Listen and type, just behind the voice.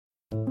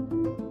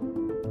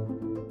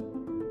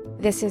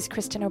This is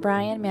Kristen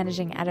O'Brien,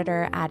 Managing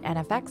Editor at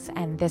NFX,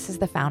 and this is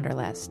the Founder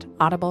List,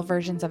 audible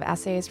versions of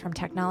essays from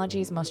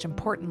technology's most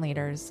important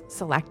leaders,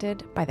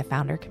 selected by the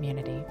founder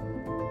community.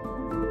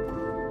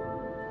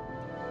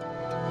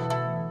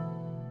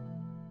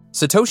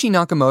 Satoshi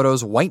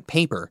Nakamoto's white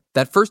paper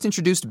that first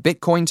introduced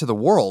Bitcoin to the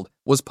world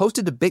was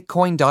posted to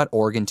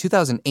bitcoin.org in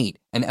 2008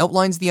 and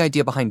outlines the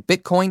idea behind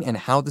Bitcoin and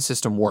how the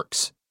system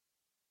works.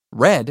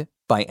 Read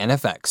by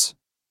NFX.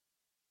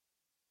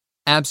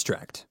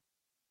 Abstract.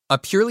 A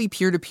purely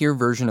peer-to-peer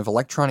version of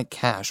electronic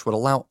cash would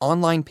allow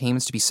online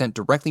payments to be sent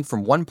directly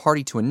from one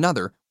party to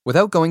another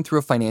without going through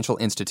a financial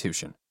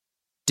institution.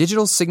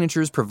 Digital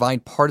signatures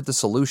provide part of the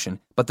solution,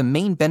 but the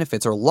main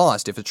benefits are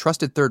lost if a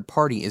trusted third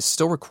party is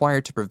still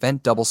required to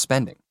prevent double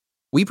spending.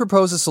 We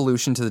propose a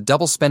solution to the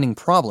double spending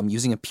problem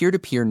using a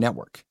peer-to-peer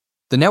network.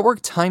 The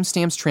network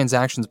timestamps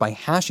transactions by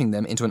hashing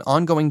them into an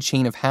ongoing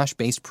chain of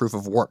hash-based proof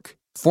of work,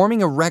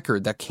 forming a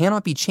record that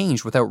cannot be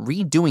changed without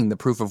redoing the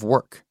proof of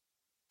work.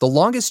 The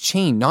longest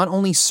chain not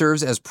only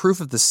serves as proof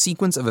of the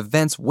sequence of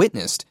events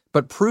witnessed,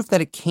 but proof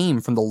that it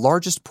came from the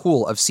largest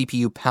pool of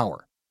CPU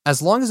power.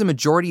 As long as a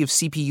majority of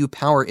CPU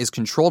power is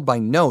controlled by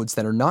nodes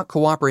that are not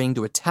cooperating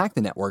to attack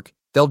the network,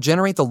 they'll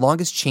generate the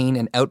longest chain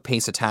and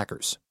outpace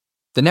attackers.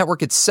 The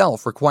network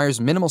itself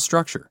requires minimal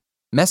structure.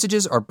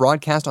 Messages are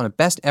broadcast on a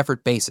best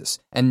effort basis,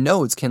 and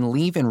nodes can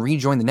leave and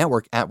rejoin the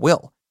network at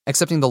will,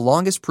 accepting the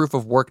longest proof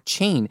of work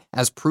chain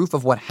as proof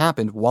of what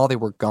happened while they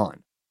were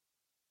gone.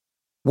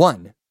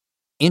 1.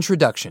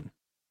 Introduction.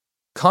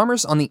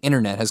 Commerce on the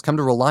internet has come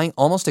to rely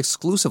almost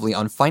exclusively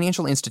on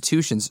financial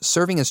institutions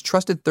serving as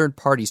trusted third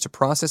parties to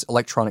process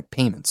electronic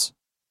payments.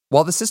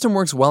 While the system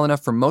works well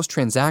enough for most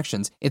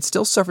transactions, it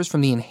still suffers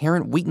from the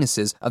inherent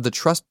weaknesses of the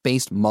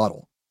trust-based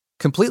model.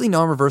 Completely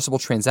non-reversible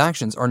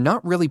transactions are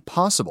not really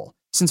possible,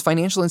 since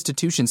financial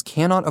institutions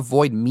cannot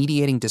avoid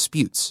mediating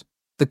disputes.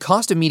 The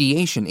cost of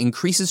mediation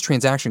increases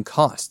transaction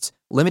costs,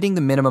 limiting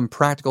the minimum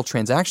practical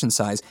transaction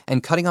size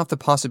and cutting off the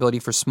possibility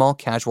for small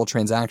casual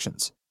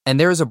transactions. And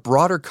there is a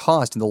broader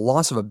cost in the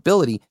loss of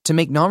ability to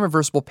make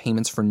non-reversible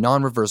payments for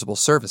non-reversible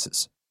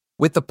services.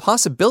 With the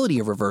possibility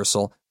of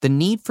reversal, the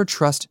need for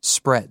trust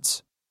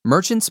spreads.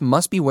 Merchants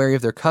must be wary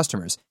of their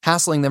customers,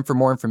 hassling them for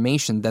more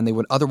information than they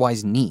would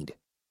otherwise need.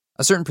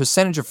 A certain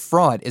percentage of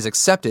fraud is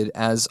accepted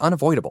as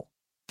unavoidable.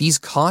 These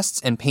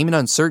costs and payment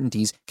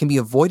uncertainties can be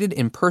avoided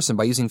in person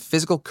by using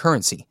physical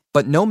currency,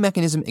 but no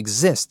mechanism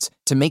exists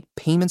to make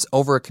payments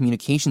over a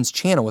communications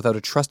channel without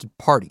a trusted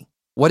party.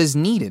 What is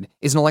needed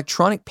is an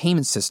electronic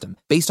payment system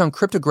based on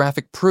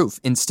cryptographic proof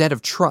instead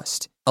of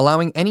trust,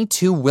 allowing any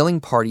two willing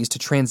parties to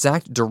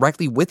transact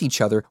directly with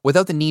each other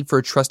without the need for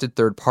a trusted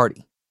third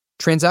party.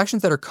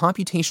 Transactions that are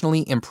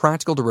computationally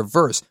impractical to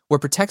reverse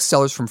would protect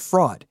sellers from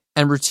fraud,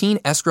 and routine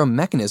escrow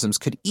mechanisms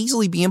could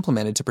easily be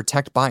implemented to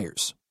protect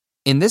buyers.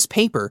 In this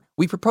paper,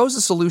 we propose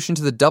a solution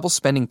to the double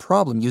spending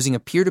problem using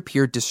a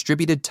peer-to-peer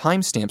distributed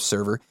timestamp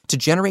server to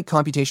generate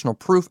computational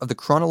proof of the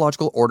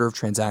chronological order of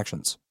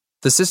transactions.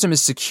 The system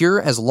is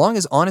secure as long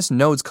as honest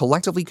nodes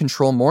collectively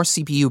control more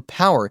CPU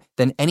power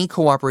than any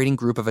cooperating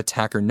group of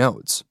attacker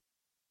nodes.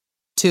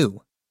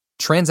 2.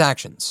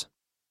 Transactions.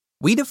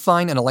 We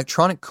define an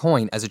electronic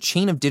coin as a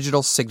chain of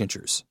digital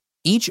signatures.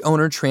 Each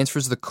owner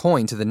transfers the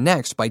coin to the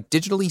next by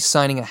digitally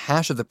signing a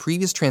hash of the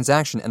previous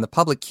transaction and the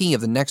public key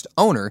of the next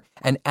owner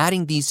and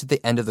adding these to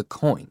the end of the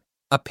coin.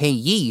 A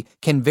payee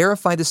can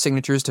verify the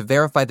signatures to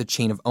verify the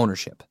chain of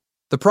ownership.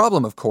 The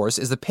problem, of course,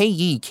 is the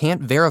payee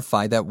can't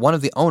verify that one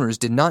of the owners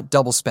did not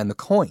double spend the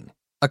coin.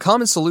 A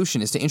common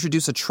solution is to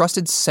introduce a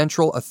trusted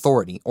central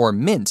authority, or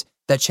mint,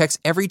 that checks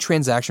every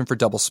transaction for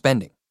double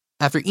spending.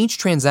 After each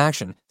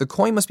transaction, the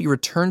coin must be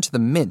returned to the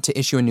mint to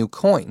issue a new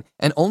coin,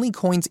 and only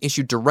coins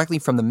issued directly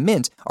from the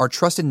mint are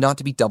trusted not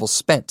to be double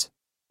spent.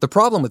 The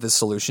problem with this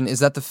solution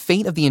is that the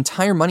fate of the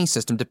entire money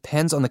system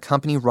depends on the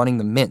company running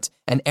the mint,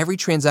 and every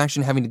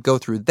transaction having to go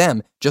through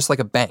them, just like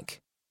a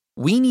bank.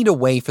 We need a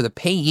way for the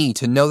payee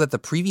to know that the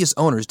previous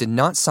owners did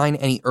not sign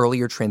any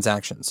earlier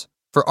transactions.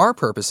 For our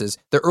purposes,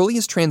 the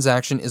earliest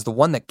transaction is the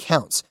one that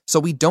counts, so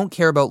we don't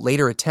care about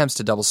later attempts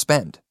to double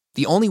spend.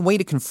 The only way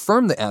to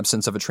confirm the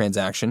absence of a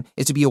transaction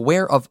is to be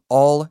aware of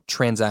all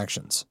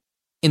transactions.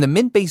 In the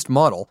mint-based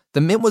model,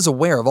 the mint was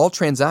aware of all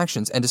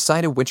transactions and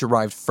decided which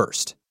arrived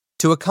first.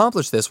 To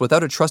accomplish this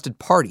without a trusted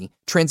party,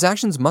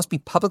 transactions must be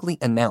publicly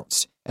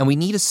announced, and we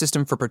need a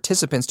system for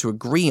participants to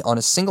agree on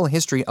a single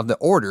history of the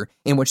order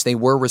in which they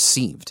were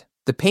received.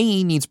 The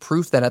payee needs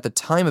proof that at the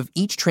time of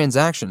each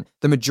transaction,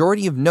 the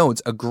majority of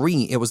nodes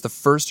agree it was the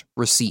first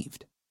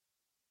received.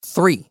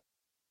 3.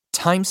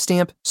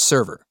 Timestamp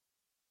server.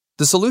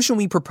 The solution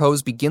we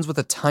propose begins with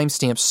a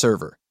timestamp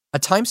server. A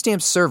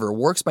timestamp server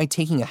works by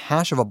taking a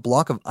hash of a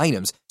block of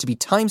items to be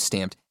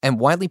timestamped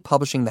and widely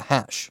publishing the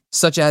hash,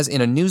 such as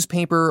in a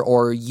newspaper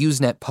or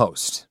Usenet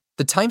post.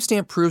 The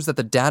timestamp proves that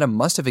the data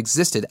must have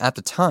existed at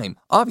the time,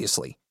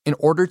 obviously, in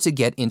order to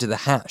get into the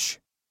hash.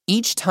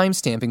 Each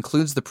timestamp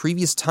includes the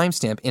previous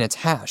timestamp in its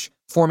hash,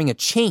 forming a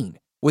chain,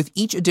 with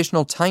each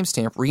additional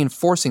timestamp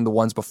reinforcing the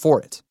ones before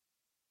it.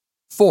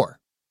 4.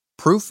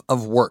 Proof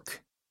of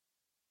work.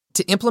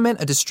 To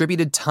implement a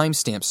distributed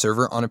timestamp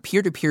server on a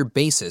peer-to-peer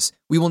basis,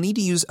 we will need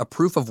to use a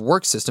proof of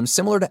work system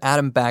similar to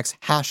Adam Back's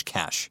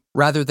Hashcash,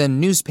 rather than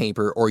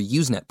newspaper or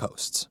Usenet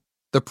posts.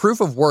 The proof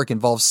of work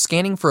involves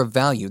scanning for a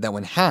value that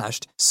when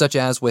hashed, such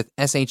as with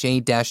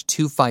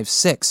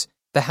SHA-256,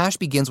 the hash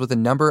begins with a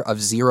number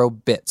of 0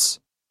 bits.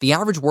 The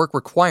average work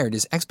required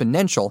is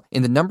exponential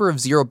in the number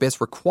of 0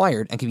 bits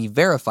required and can be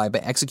verified by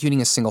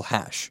executing a single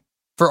hash.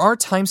 For our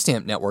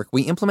timestamp network,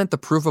 we implement the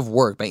proof of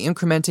work by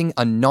incrementing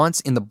a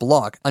nonce in the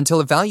block until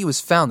a value is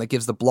found that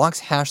gives the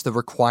block's hash the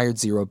required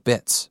 0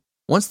 bits.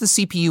 Once the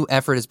CPU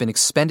effort has been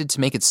expended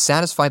to make it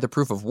satisfy the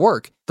proof of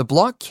work, the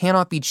block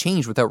cannot be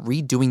changed without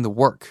redoing the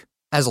work.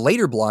 As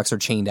later blocks are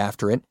chained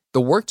after it,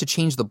 the work to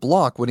change the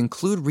block would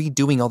include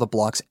redoing all the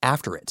blocks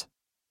after it.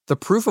 The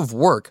proof of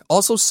work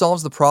also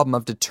solves the problem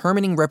of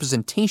determining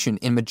representation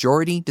in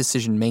majority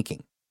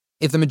decision-making.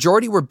 If the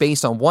majority were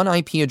based on one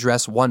IP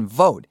address, one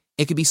vote,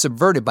 it could be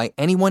subverted by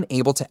anyone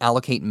able to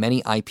allocate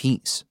many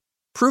IPs.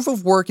 Proof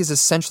of work is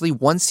essentially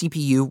one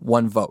CPU,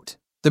 one vote.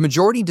 The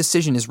majority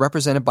decision is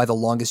represented by the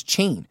longest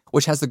chain,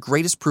 which has the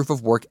greatest proof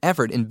of work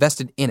effort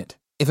invested in it.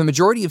 If a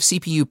majority of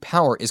CPU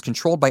power is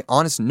controlled by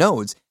honest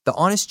nodes, the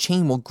honest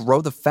chain will grow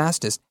the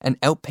fastest and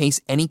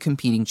outpace any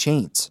competing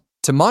chains.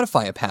 To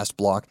modify a passed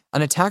block,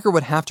 an attacker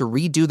would have to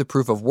redo the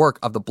proof of work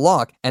of the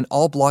block and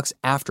all blocks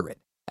after it,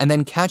 and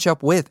then catch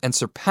up with and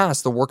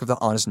surpass the work of the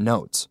honest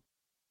nodes.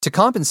 To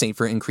compensate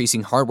for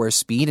increasing hardware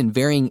speed and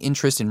varying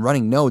interest in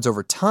running nodes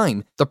over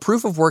time, the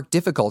proof of work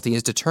difficulty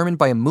is determined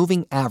by a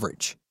moving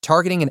average,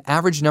 targeting an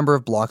average number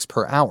of blocks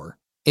per hour.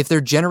 If they're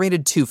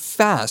generated too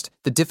fast,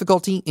 the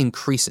difficulty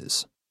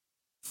increases.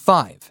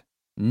 5.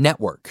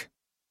 Network.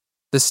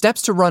 The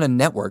steps to run a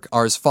network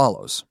are as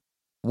follows.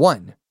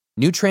 1.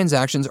 New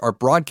transactions are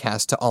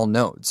broadcast to all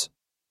nodes.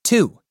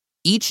 2.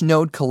 Each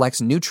node collects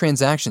new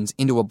transactions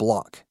into a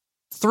block.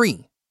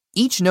 3.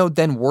 Each node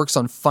then works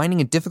on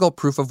finding a difficult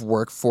proof of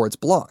work for its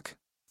block.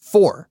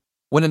 4.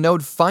 When a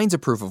node finds a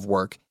proof of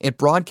work, it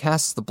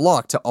broadcasts the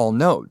block to all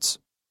nodes.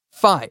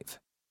 5.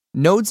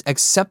 Nodes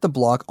accept the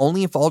block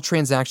only if all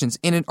transactions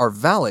in it are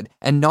valid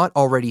and not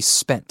already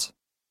spent.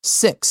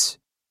 6.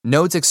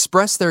 Nodes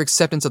express their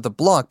acceptance of the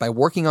block by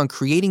working on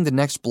creating the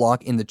next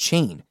block in the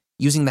chain,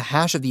 using the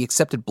hash of the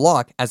accepted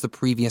block as the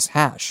previous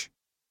hash.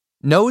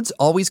 Nodes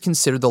always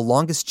consider the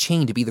longest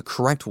chain to be the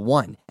correct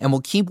one and will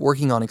keep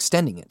working on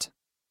extending it.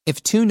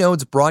 If two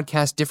nodes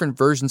broadcast different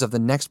versions of the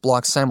next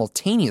block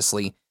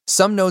simultaneously,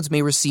 some nodes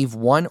may receive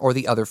one or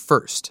the other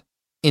first.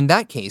 In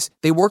that case,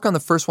 they work on the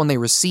first one they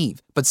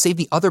receive, but save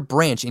the other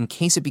branch in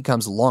case it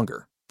becomes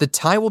longer. The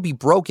tie will be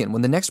broken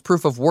when the next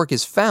proof of work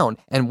is found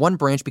and one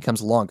branch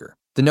becomes longer.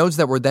 The nodes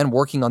that were then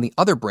working on the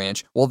other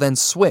branch will then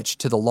switch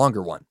to the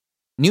longer one.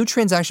 New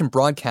transaction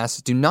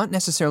broadcasts do not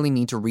necessarily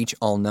need to reach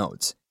all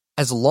nodes.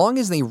 As long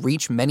as they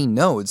reach many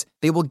nodes,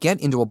 they will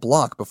get into a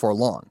block before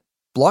long.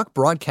 Block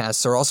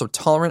broadcasts are also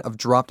tolerant of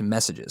dropped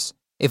messages.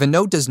 If a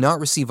node does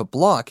not receive a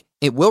block,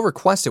 it will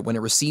request it when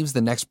it receives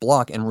the next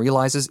block and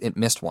realizes it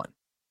missed one.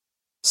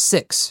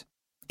 6.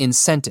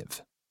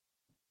 Incentive.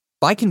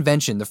 By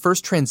convention, the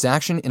first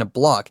transaction in a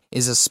block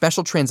is a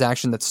special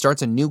transaction that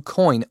starts a new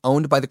coin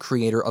owned by the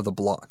creator of the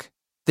block.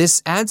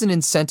 This adds an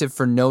incentive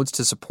for nodes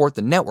to support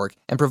the network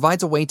and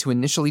provides a way to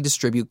initially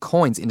distribute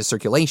coins into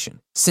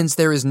circulation, since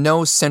there is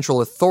no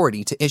central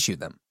authority to issue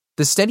them.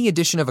 The steady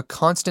addition of a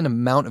constant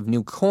amount of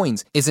new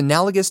coins is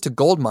analogous to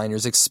gold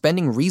miners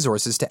expending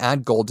resources to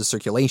add gold to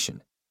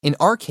circulation. In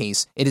our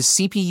case, it is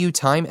CPU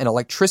time and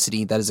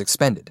electricity that is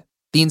expended.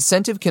 The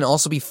incentive can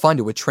also be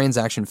funded with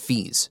transaction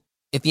fees.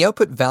 If the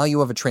output value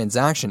of a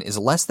transaction is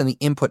less than the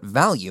input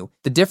value,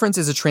 the difference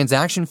is a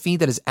transaction fee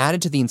that is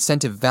added to the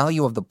incentive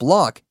value of the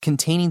block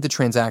containing the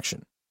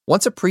transaction.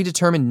 Once a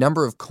predetermined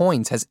number of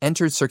coins has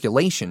entered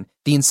circulation,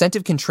 the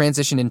incentive can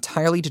transition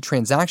entirely to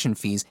transaction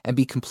fees and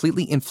be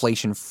completely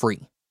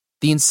inflation-free.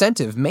 The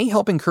incentive may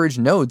help encourage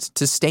nodes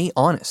to stay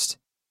honest.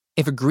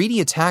 If a greedy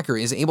attacker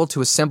is able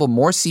to assemble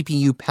more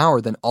CPU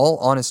power than all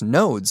honest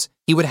nodes,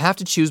 he would have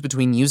to choose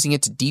between using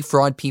it to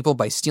defraud people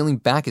by stealing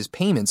back his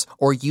payments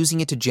or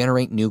using it to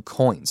generate new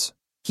coins.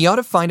 He ought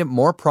to find it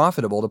more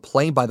profitable to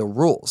play by the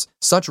rules,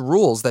 such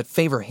rules that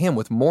favor him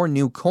with more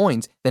new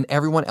coins than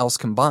everyone else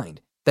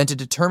combined, than to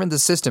determine the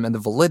system and the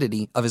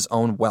validity of his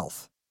own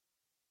wealth.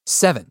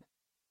 7.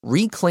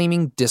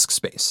 Reclaiming disk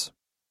space.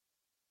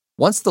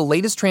 Once the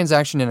latest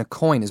transaction in a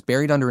coin is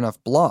buried under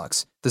enough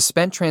blocks, the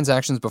spent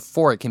transactions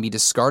before it can be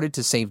discarded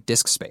to save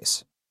disk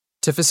space.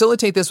 To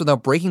facilitate this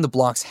without breaking the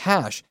block's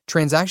hash,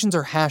 transactions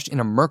are hashed in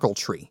a Merkle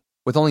tree,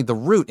 with only the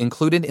root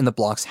included in the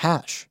block's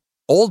hash.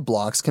 Old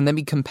blocks can then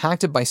be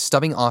compacted by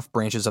stubbing off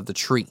branches of the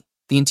tree.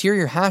 The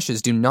interior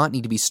hashes do not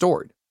need to be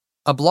stored.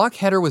 A block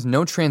header with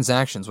no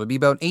transactions would be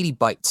about 80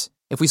 bytes.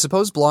 If we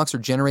suppose blocks are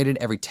generated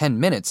every 10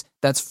 minutes,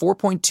 that's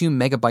 4.2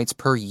 megabytes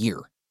per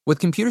year. With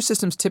computer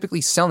systems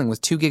typically selling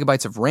with 2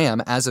 gigabytes of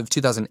RAM as of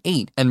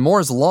 2008, and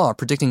Moore's law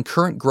predicting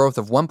current growth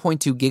of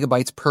 1.2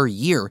 gigabytes per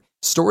year,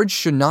 storage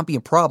should not be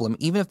a problem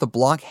even if the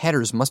block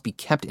headers must be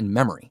kept in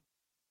memory.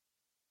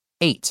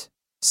 8.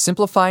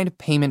 Simplified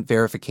payment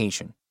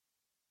verification.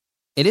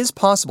 It is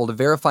possible to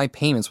verify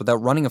payments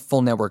without running a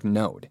full network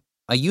node.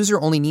 A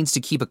user only needs to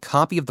keep a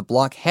copy of the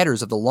block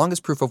headers of the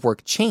longest proof of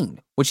work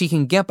chain, which he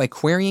can get by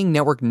querying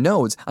network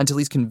nodes until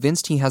he's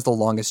convinced he has the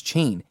longest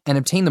chain, and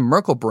obtain the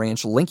Merkle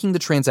branch linking the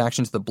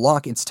transaction to the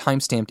block it's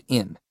timestamped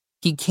in.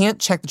 He can't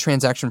check the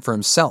transaction for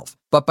himself,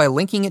 but by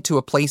linking it to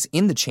a place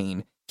in the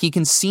chain, he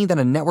can see that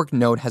a network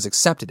node has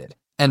accepted it,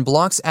 and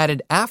blocks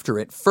added after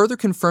it further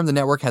confirm the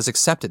network has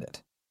accepted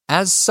it.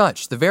 As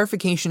such, the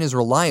verification is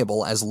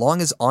reliable as long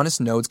as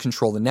honest nodes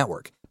control the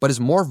network, but is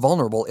more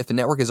vulnerable if the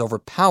network is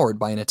overpowered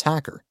by an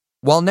attacker.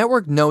 While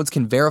network nodes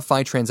can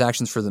verify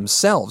transactions for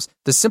themselves,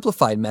 the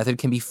simplified method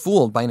can be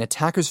fooled by an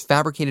attacker's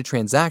fabricated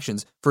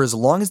transactions for as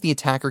long as the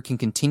attacker can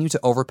continue to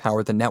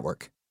overpower the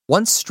network.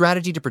 One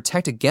strategy to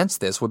protect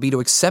against this would be to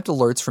accept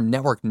alerts from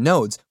network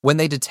nodes when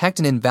they detect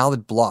an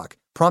invalid block,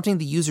 prompting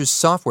the user's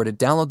software to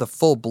download the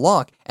full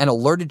block and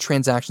alerted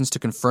transactions to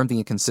confirm the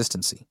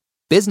inconsistency.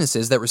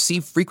 Businesses that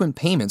receive frequent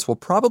payments will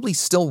probably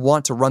still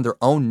want to run their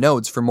own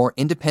nodes for more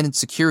independent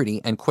security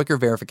and quicker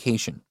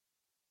verification.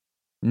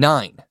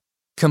 9.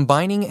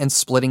 Combining and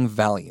splitting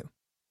value.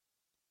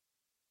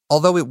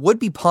 Although it would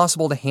be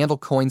possible to handle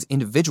coins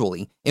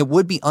individually, it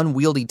would be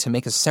unwieldy to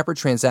make a separate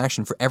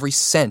transaction for every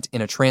cent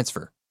in a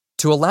transfer.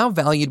 To allow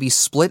value to be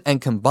split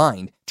and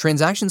combined,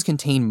 transactions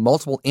contain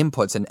multiple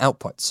inputs and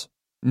outputs.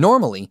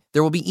 Normally,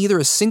 there will be either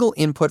a single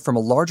input from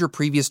a larger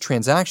previous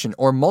transaction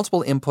or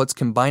multiple inputs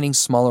combining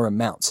smaller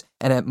amounts,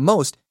 and at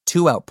most,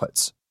 2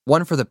 outputs,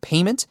 one for the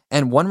payment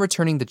and one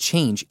returning the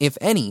change, if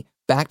any,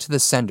 back to the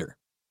sender.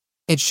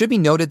 It should be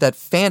noted that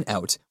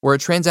fan-out, where a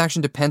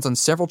transaction depends on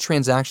several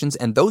transactions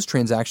and those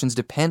transactions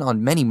depend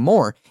on many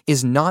more,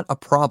 is not a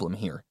problem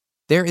here.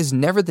 There is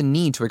never the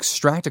need to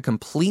extract a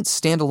complete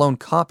standalone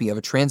copy of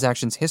a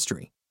transaction's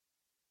history.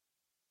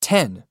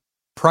 10.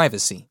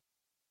 Privacy.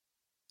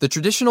 The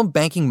traditional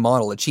banking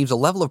model achieves a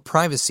level of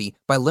privacy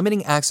by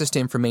limiting access to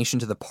information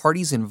to the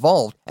parties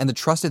involved and the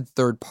trusted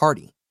third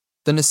party.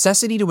 The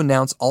necessity to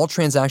announce all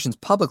transactions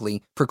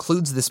publicly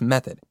precludes this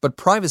method, but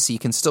privacy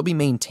can still be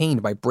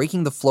maintained by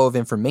breaking the flow of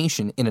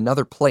information in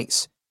another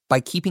place, by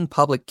keeping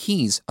public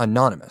keys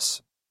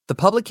anonymous. The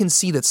public can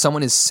see that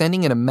someone is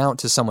sending an amount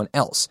to someone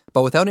else,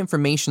 but without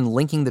information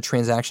linking the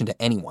transaction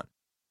to anyone.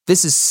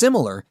 This is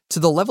similar to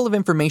the level of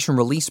information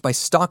released by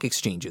stock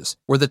exchanges,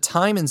 where the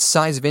time and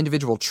size of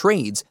individual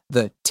trades,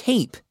 the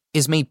tape,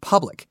 is made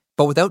public,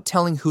 but without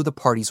telling who the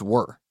parties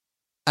were.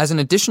 As an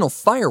additional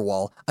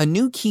firewall, a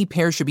new key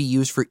pair should be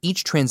used for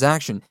each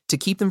transaction to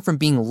keep them from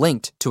being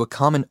linked to a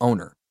common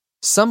owner.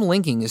 Some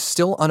linking is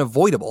still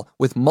unavoidable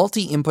with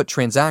multi-input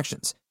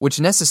transactions, which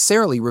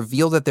necessarily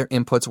reveal that their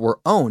inputs were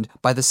owned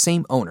by the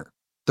same owner.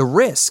 The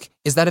risk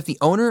is that if the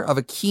owner of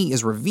a key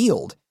is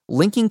revealed,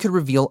 linking could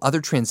reveal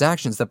other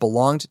transactions that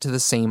belonged to the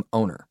same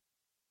owner.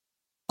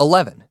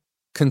 11.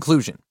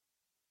 Conclusion.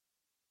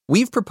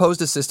 We've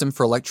proposed a system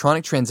for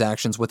electronic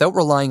transactions without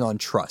relying on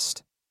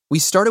trust. We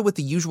started with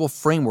the usual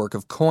framework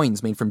of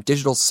coins made from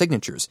digital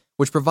signatures,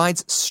 which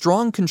provides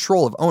strong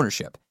control of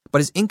ownership,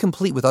 but is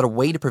incomplete without a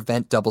way to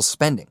prevent double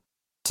spending.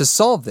 To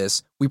solve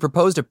this, we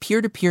proposed a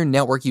peer-to-peer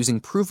network using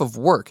proof of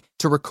work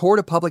to record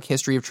a public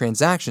history of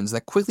transactions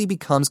that quickly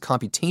becomes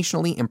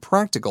computationally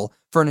impractical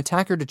for an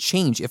attacker to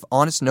change if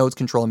honest nodes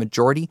control a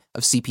majority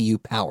of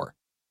CPU power.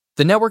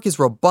 The network is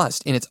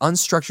robust in its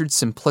unstructured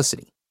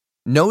simplicity.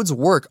 Nodes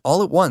work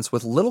all at once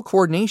with little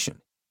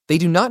coordination. They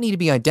do not need to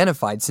be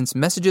identified since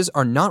messages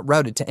are not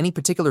routed to any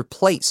particular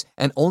place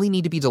and only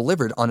need to be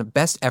delivered on a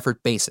best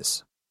effort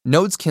basis.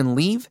 Nodes can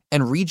leave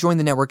and rejoin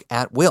the network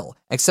at will,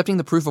 accepting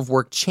the proof of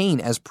work chain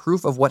as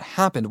proof of what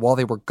happened while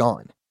they were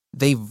gone.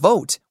 They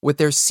vote with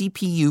their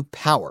CPU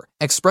power,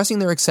 expressing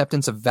their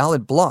acceptance of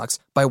valid blocks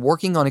by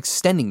working on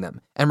extending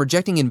them, and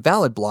rejecting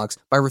invalid blocks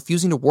by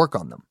refusing to work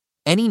on them.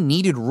 Any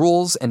needed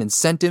rules and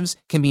incentives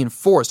can be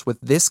enforced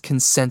with this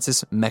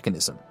consensus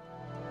mechanism.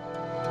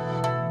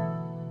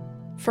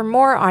 For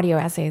more audio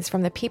essays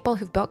from the people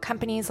who've built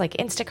companies like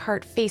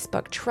Instacart,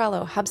 Facebook,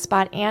 Trello,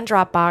 HubSpot, and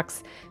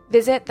Dropbox,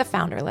 visit the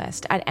Founder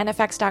List at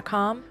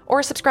nfx.com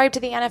or subscribe to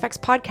the NFX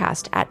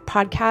podcast at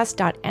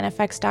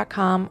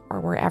podcast.nfx.com or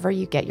wherever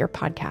you get your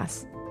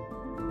podcasts.